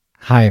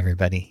Hi,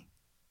 everybody.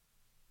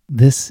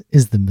 This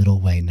is the Middle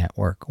Way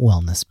Network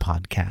Wellness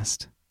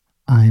Podcast.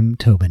 I'm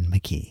Tobin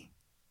McKee.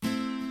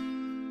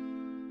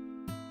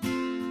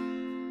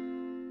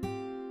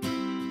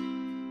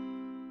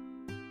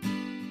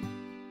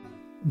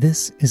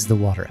 This is the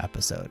water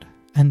episode,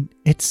 and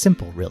it's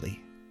simple,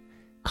 really.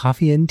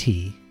 Coffee and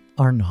tea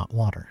are not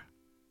water.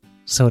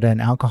 Soda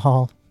and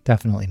alcohol,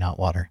 definitely not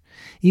water.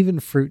 Even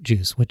fruit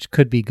juice, which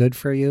could be good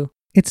for you,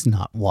 it's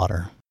not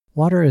water.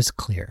 Water is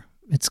clear,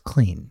 it's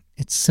clean,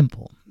 it's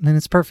simple, and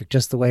it's perfect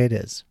just the way it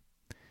is.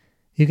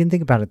 You can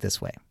think about it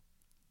this way.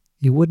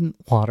 You wouldn't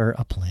water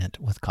a plant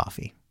with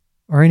coffee,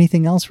 or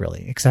anything else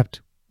really,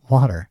 except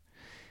water.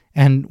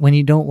 And when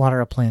you don't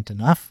water a plant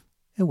enough,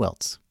 it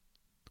wilts.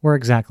 We're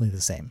exactly the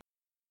same.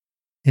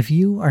 If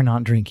you are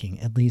not drinking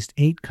at least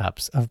 8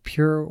 cups of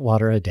pure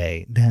water a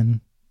day,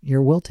 then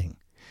you're wilting.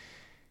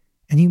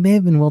 And you may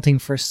have been wilting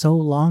for so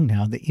long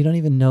now that you don't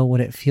even know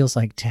what it feels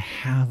like to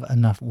have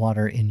enough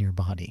water in your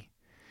body.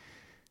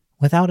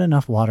 Without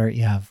enough water,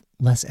 you have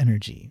less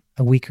energy,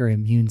 a weaker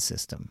immune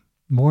system,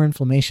 more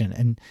inflammation,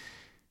 and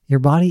your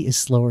body is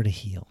slower to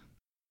heal.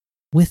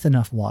 With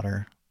enough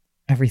water,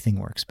 everything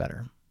works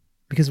better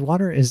because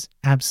water is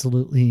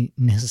absolutely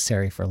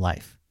necessary for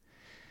life.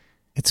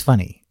 It's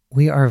funny,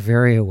 we are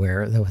very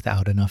aware that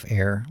without enough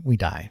air, we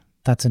die.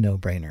 That's a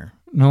no-brainer.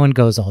 No one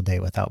goes all day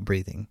without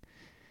breathing.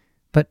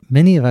 But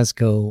many of us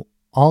go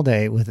all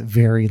day with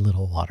very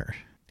little water.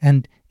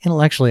 And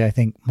intellectually, I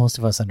think most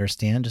of us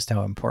understand just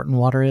how important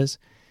water is,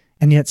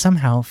 and yet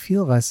somehow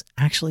few of us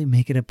actually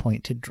make it a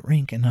point to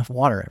drink enough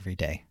water every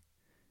day.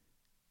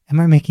 Am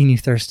I making you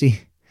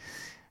thirsty?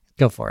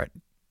 Go for it.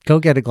 Go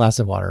get a glass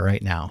of water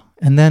right now.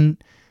 And then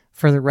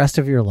for the rest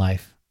of your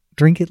life,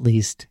 drink at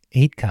least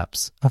 8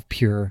 cups of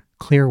pure,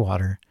 clear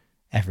water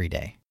every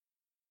day.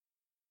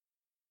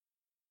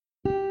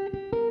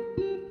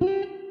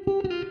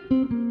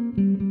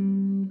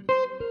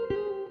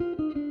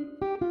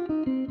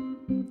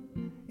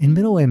 In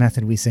Middle Way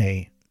Method, we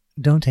say,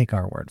 don't take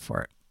our word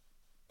for it.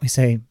 We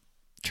say,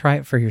 try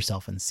it for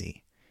yourself and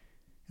see.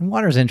 And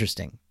water is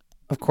interesting.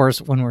 Of course,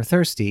 when we're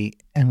thirsty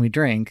and we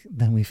drink,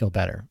 then we feel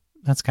better.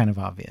 That's kind of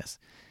obvious.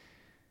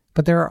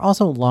 But there are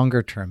also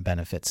longer-term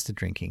benefits to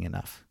drinking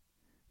enough.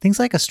 Things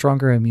like a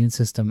stronger immune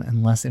system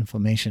and less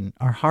inflammation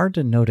are hard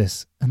to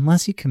notice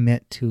unless you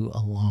commit to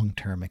a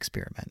long-term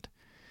experiment.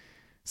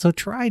 So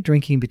try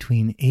drinking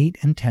between 8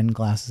 and 10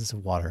 glasses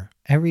of water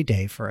every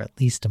day for at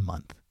least a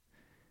month.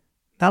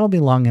 That'll be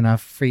long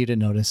enough for you to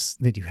notice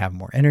that you have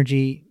more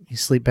energy, you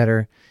sleep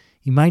better,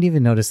 you might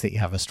even notice that you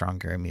have a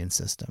stronger immune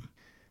system.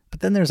 But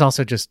then there's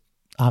also just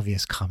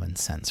obvious common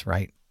sense,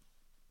 right?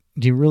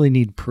 Do you really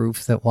need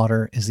proof that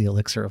water is the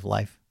elixir of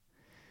life?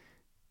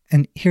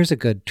 And here's a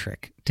good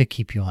trick to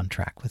keep you on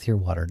track with your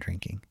water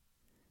drinking.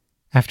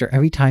 After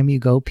every time you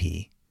go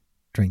pee,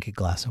 drink a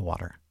glass of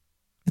water.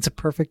 It's a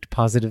perfect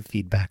positive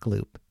feedback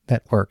loop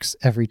that works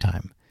every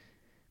time.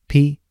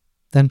 Pee,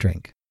 then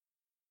drink.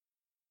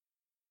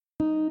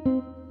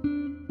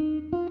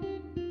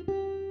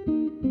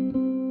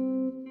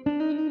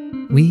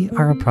 We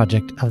are a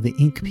project of the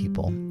Ink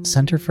People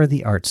Center for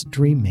the Arts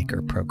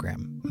Dreammaker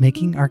program,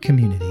 making our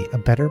community a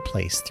better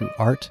place through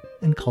art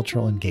and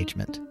cultural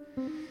engagement.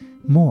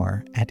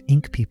 More at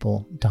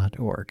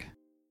inkpeople.org.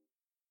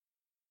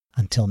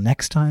 Until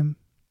next time,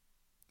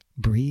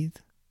 breathe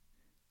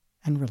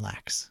and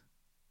relax.